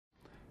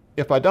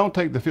If I don't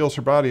take the field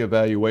sobriety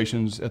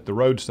evaluations at the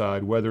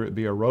roadside, whether it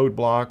be a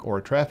roadblock or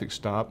a traffic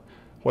stop,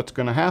 what's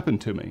going to happen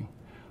to me?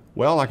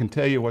 Well, I can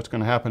tell you what's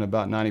going to happen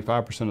about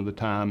 95% of the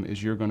time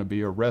is you're going to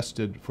be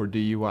arrested for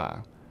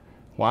DUI.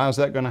 Why is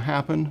that going to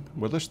happen?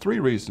 Well, there's three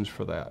reasons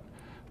for that.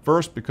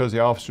 First, because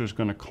the officer is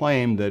going to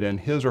claim that in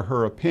his or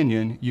her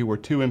opinion, you were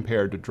too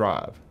impaired to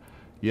drive.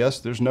 Yes,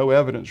 there's no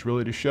evidence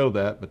really to show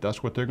that, but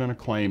that's what they're going to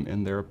claim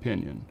in their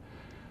opinion.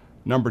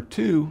 Number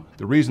two,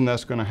 the reason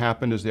that's going to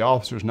happen is the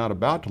officer is not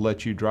about to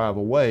let you drive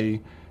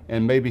away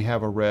and maybe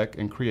have a wreck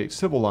and create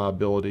civil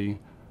liability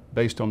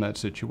based on that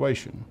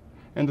situation.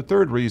 And the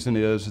third reason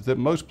is that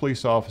most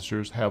police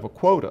officers have a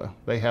quota.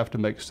 They have to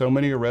make so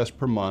many arrests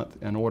per month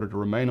in order to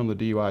remain on the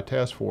DUI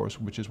task force,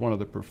 which is one of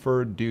the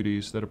preferred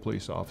duties that a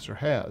police officer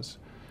has.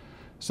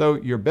 So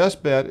your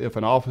best bet, if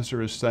an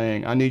officer is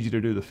saying, I need you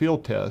to do the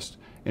field test,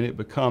 and it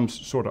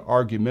becomes sort of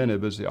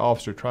argumentative as the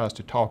officer tries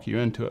to talk you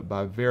into it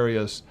by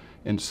various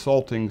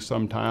insulting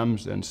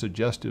sometimes and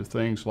suggestive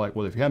things like,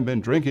 well, if you haven't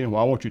been drinking,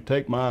 why won't you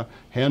take my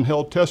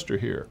handheld tester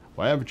here?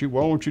 Why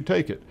won't you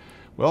take it?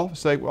 Well,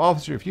 say, well,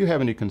 officer, if you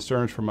have any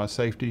concerns for my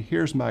safety,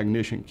 here's my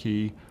ignition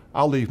key.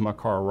 I'll leave my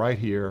car right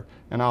here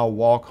and I'll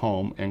walk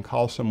home and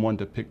call someone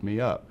to pick me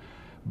up.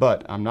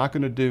 But I'm not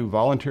going to do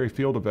voluntary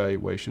field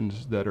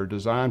evaluations that are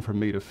designed for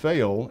me to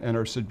fail and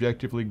are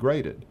subjectively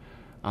graded.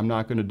 I'm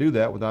not going to do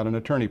that without an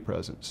attorney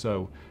present.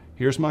 So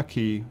here's my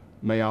key.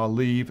 May I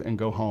leave and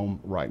go home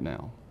right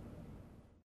now?